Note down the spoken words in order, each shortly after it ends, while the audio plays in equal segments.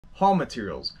Hull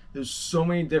materials. There's so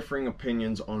many differing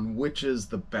opinions on which is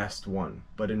the best one,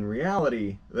 but in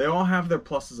reality, they all have their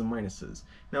pluses and minuses.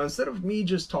 Now, instead of me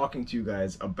just talking to you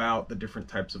guys about the different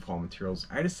types of hull materials,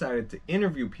 I decided to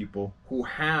interview people who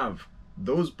have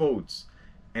those boats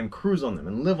and cruise on them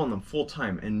and live on them full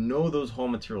time and know those hull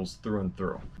materials through and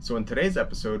through. So in today's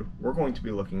episode, we're going to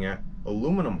be looking at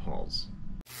aluminum hulls.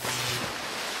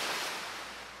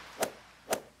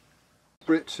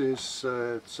 Brit is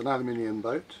it's an aluminium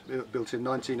boat built in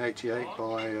 1988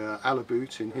 by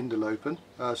Alaboot in Hinderlopen.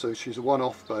 So she's a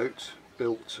one-off boat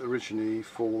built originally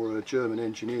for a German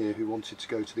engineer who wanted to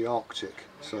go to the Arctic.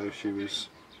 So she was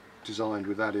designed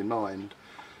with that in mind.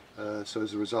 So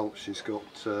as a result, she's got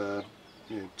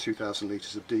 2,000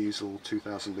 litres of diesel,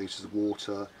 2,000 litres of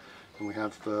water, and we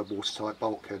have watertight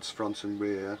bulkheads front and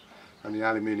rear. And the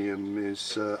aluminium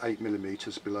is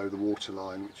 8mm below the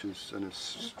waterline, and it's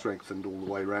strengthened all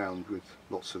the way round with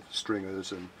lots of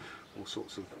stringers and all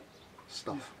sorts of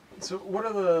stuff. So what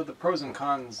are the pros and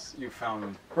cons you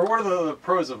found, or what are the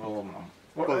pros of aluminum?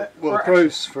 Well,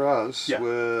 pros for us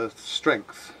were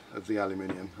strength of the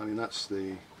aluminium. I mean, that's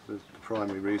the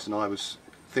primary reason I was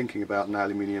thinking about an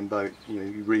aluminium boat.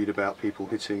 You read about people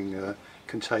hitting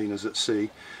containers at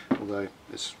sea, although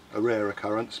it's a rare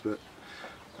occurrence, but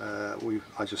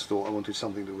I just thought I wanted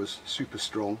something that was super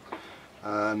strong.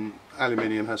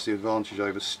 Aluminium has the advantage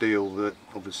over steel that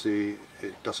obviously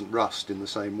it doesn't rust in the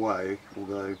same way,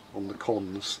 although on the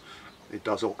cons it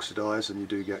does oxidise and you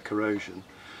do get corrosion,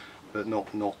 but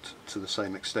not to the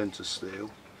same extent as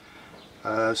steel.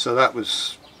 So that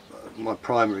was my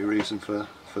primary reason for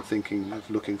thinking of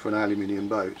looking for an aluminium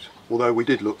boat. Although we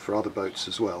did look for other boats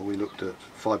as well. We looked at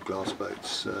fiberglass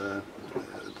boats at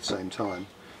the same time,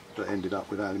 but ended up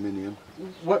with aluminium.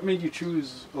 What made you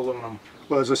choose aluminum?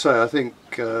 Well, as I say, I think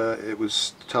it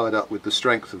was tied up with the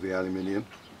strength of the aluminium,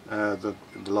 the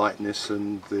lightness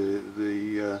and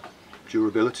the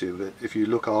durability of it. If you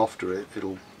look after it,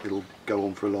 it'll go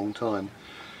on for a long time.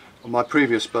 On my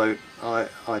previous boat,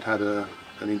 I'd had an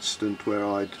incident where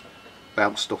I'd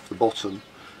bounced off the bottom,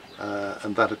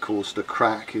 and that had caused a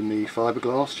crack in the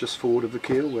fiberglass just forward of the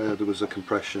keel, where there was a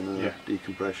compression and a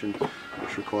decompression,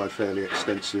 which required fairly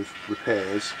extensive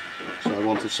repairs. So I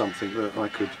wanted something that I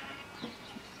could,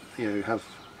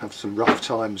 have some rough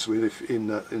times with in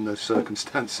those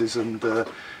circumstances and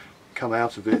come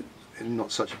out of it in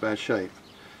not such a bad shape.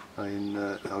 I mean,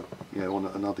 on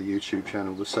another YouTube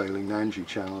channel, the Sailing Nanji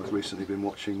channel, I've recently been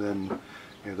watching them.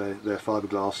 Their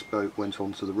fiberglass boat went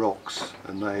onto the rocks,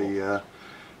 and they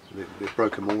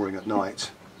broke a mooring at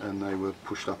night and they were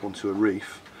pushed up onto a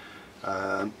reef.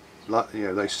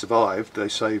 They survived, they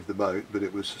saved the boat, but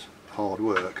it was hard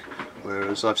work.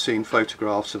 Whereas I've seen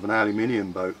photographs of an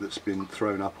aluminium boat that's been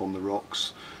thrown up on the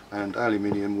rocks, and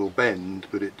aluminium will bend,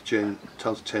 but it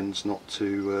tends not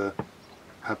to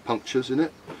have punctures in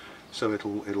it, so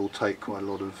it'll take quite a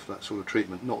lot of that sort of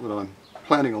treatment. Not that I'm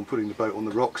planning on putting the boat on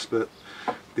the rocks, but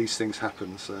these things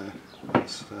happen, so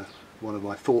that's one of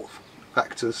my thought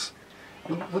factors.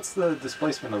 What's the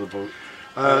displacement of the boat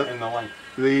and the length?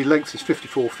 The length is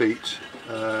 54 feet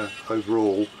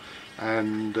overall,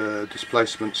 and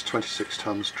displacement's 26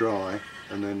 tonnes dry,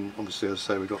 and then obviously, as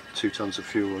I say, we've got 2 tonnes of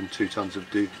fuel and 2 tonnes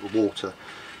of water,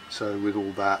 so with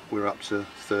all that we're up to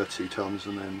 30 tonnes,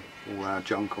 and then all our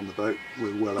junk on the boat,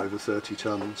 we're well over 30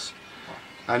 tonnes.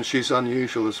 And she's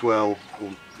unusual as well,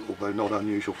 although not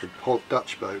unusual for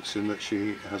Dutch boats, in that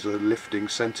she has a lifting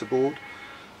centreboard.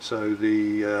 So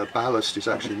the ballast is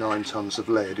actually 9 tonnes of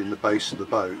lead in the base of the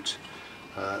boat,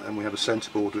 and we have a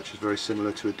centreboard which is very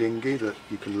similar to a dinghy that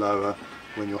you can lower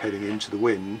when you're heading into the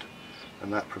wind,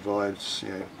 and that provides,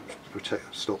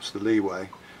 stops the leeway.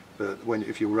 But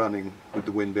if you're running with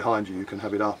the wind behind you, you can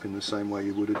have it up in the same way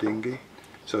you would a dinghy.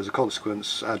 So as a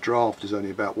consequence, our draft is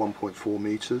only about 1.4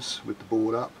 metres with the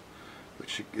board up,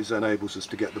 which enables us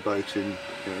to get the boat in,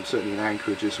 certainly in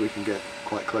anchorages we can get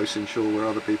quite close inshore where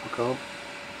other people can't.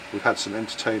 We've had some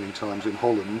entertaining times in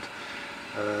Holland,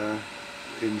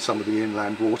 in some of the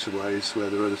inland waterways where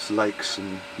there are lakes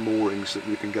and moorings that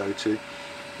you can go to,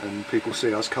 and people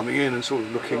see us coming in and sort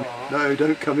of looking, no,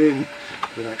 don't come in,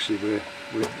 but actually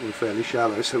we're fairly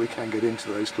shallow, so we can get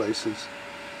into those places.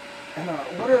 And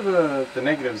what are the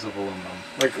negatives of aluminum?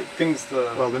 Like things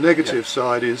Well, the negative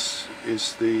side is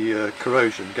the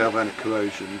corrosion, galvanic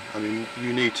corrosion. I mean,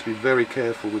 you need to be very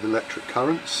careful with electric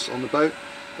currents on the boat.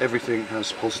 Everything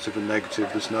has positive and negative.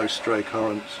 There's no stray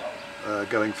current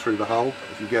going through the hull.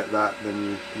 If you get that,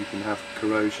 then you can have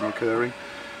corrosion occurring.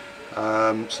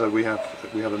 So we have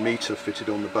a meter fitted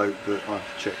on the boat that I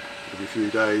check every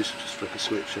few days. Just flick a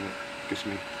switch and it gives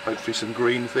me hopefully some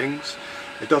green things.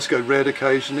 It does go red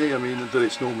occasionally. I mean, that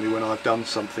it's normally when I've done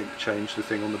something to change the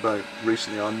thing on the boat.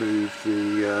 Recently I moved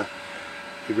the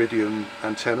iridium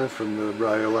antenna from the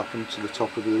rail up into the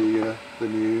top of the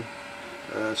new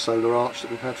solar arch that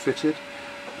we've had fitted,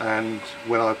 and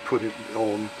when I put it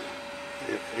on,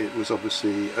 it was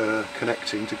obviously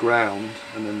connecting to ground,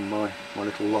 and then my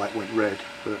little light went red.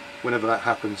 But whenever that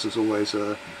happens, there's always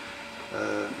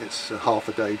it's a half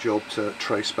a day job to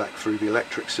trace back through the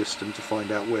electric system to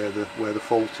find out where the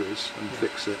fault is and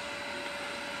fix it.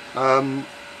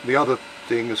 The other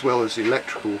thing, as well as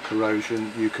electrical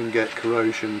corrosion, you can get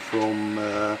corrosion from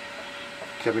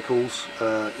chemicals.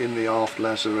 In the aft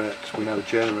lazarette we had a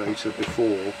generator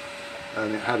before,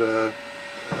 and it had a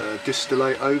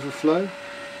distillate overflow,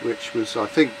 which was, I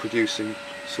think, producing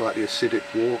slightly acidic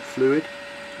fluid,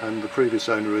 and the previous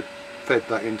owner had fed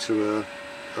that into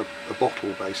a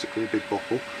bottle, basically a big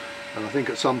bottle, and I think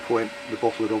at some point the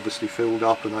bottle had obviously filled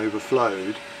up and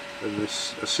overflowed, and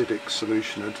this acidic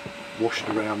solution had washed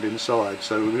around inside.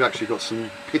 So we've actually got some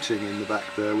pitting in the back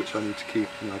there, which I need to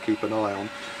keep an eye on.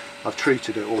 I've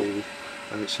treated it all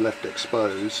and it's left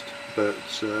exposed, but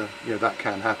that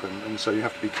can happen, and so you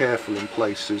have to be careful in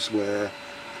places where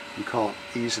you can't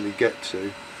easily get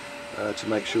to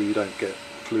make sure you don't get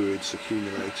fluids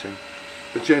accumulating.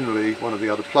 But generally, one of the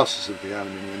other pluses of the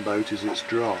aluminium boat is it's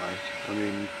dry. I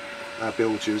mean, our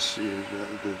bilges,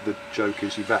 the joke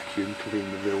is you vacuum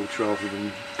clean the bilge rather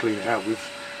than clean it out with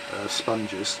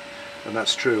sponges, and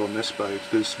that's true on this boat.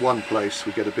 There's one place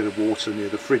we get a bit of water near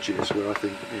the fridges where I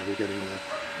think we're getting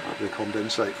the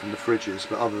condensate from the fridges,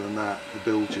 but other than that, the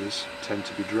bilges tend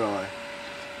to be dry.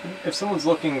 If someone's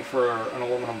looking for an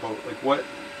aluminum boat, like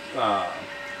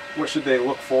what should they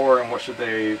look for, and what should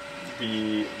they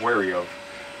be wary of?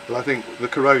 Well, I think the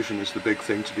corrosion is the big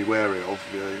thing to be wary of.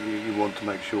 You want to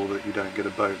make sure that you don't get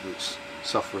a boat that's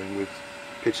suffering with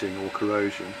pitting or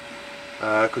corrosion,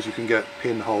 because you can get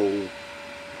pinhole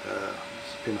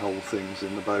things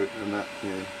in the boat, and that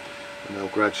and they'll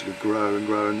gradually grow and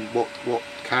grow. And what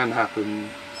can happen,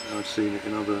 I've seen it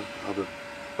in other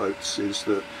boats, is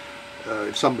that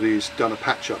if somebody's done a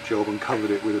patch-up job and covered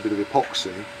it with a bit of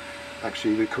epoxy,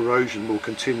 actually the corrosion will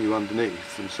continue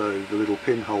underneath, and so the little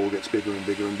pinhole gets bigger and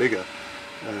bigger and bigger,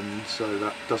 and so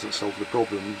that doesn't solve the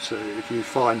problem. So if you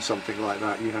find something like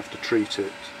that, you have to treat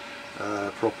it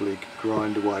properly,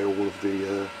 grind away all of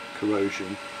the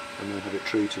corrosion, and then have it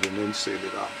treated and then seal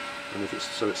it up. And if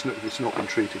it's not been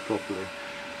treated properly,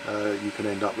 you can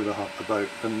end up with a boat.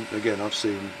 And again, I've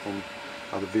seen on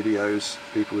other videos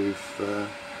people who've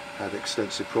had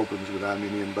extensive problems with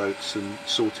aluminium boats and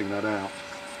sorting that out.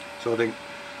 So I think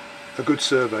a good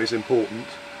survey is important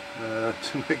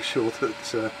to make sure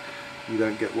that you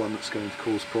don't get one that's going to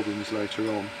cause problems later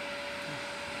on.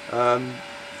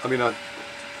 I mean,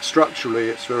 structurally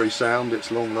it's very sound, it's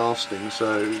long lasting,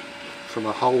 so from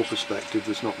a hull perspective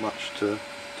there's not much to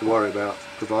worry about,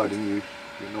 providing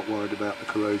you're not worried about the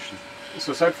corrosion.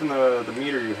 So aside from the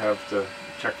meter you have to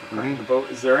check for cracking the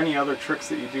boat, is there any other tricks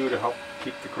that you do to help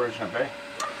keep the corrosion at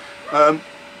bay?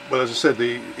 Well, as I said,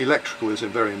 the electrical is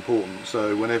very important,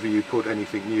 so whenever you put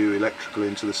anything new electrical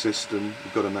into the system,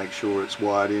 you've got to make sure it's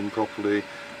wired in properly.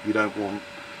 You don't want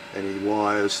any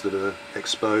wires that are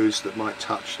exposed that might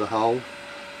touch the hull.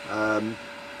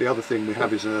 The other thing we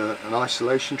have is an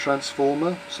isolation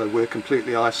transformer, so we're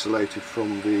completely isolated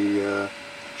from the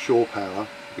shore power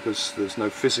because there's no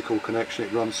physical connection.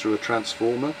 It runs through a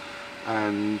transformer,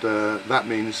 and that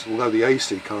means although the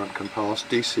AC current can pass,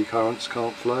 DC currents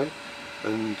can't flow,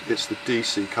 and it's the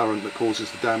DC current that causes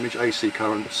the damage. AC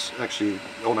currents, actually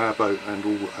on our boat and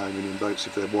all aluminium boats,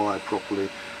 if they're wired properly,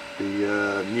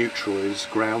 the neutral is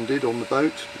grounded on the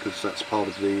boat, because that's part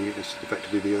of it's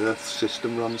effectively the earth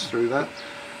system runs through that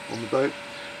on the boat.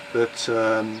 But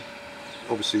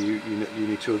obviously you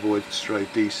need to avoid stray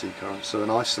DC currents, so an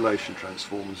isolation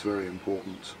transformer is very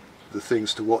important. The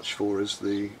things to watch for is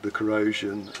the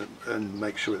corrosion, and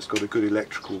make sure it's got a good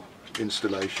electrical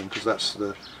installation, because that's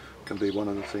can be one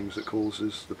of the things that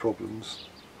causes the problems.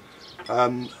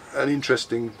 An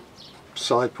interesting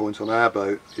side point on our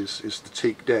boat is the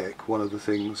teak deck. One of the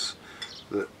things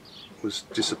that was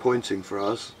disappointing for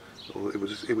us, or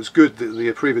it was good that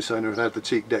the previous owner had the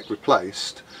teak deck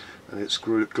replaced, and it's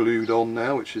glued on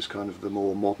now, which is kind of the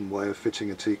more modern way of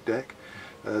fitting a teak deck.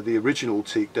 The original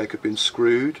teak deck had been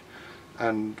screwed,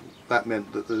 and that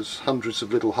meant that there's hundreds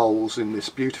of little holes in this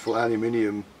beautiful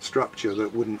aluminium structure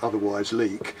that wouldn't otherwise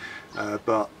leak,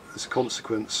 but as a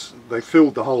consequence they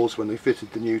filled the holes when they fitted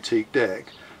the new teak deck,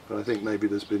 but I think maybe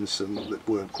there's been some that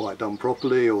weren't quite done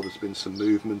properly, or there's been some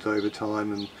movement over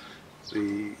time, and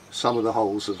some of the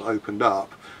holes have opened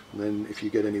up, and then if you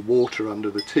get any water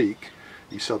under the teak,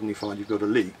 you suddenly find you've got a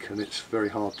leak, and it's very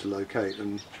hard to locate.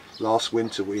 And last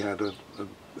winter we had a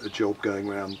job going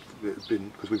around,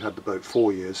 because we've had the boat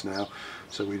 4 years now,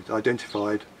 so we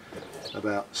identified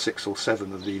about 6 or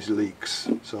 7 of these leaks.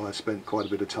 So I spent quite a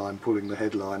bit of time pulling the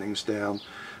head linings down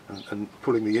and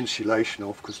pulling the insulation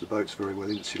off, because the boat's very well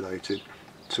insulated,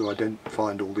 to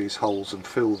find all these holes and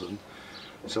fill them.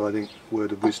 So I think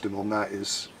word of wisdom on that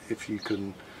is, if you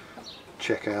can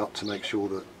check out to make sure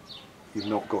that you've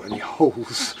not got any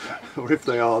holes, or if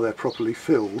they are, they're properly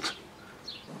filled.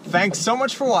 Thanks so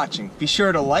much for watching. Be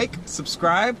sure to like,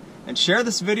 subscribe, and share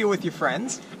this video with your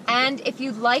friends. And if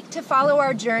you'd like to follow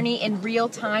our journey in real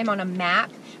time on a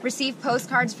map, receive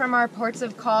postcards from our ports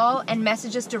of call, and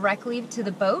message us directly to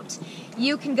the boat,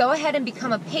 you can go ahead and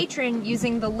become a patron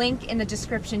using the link in the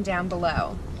description down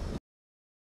below.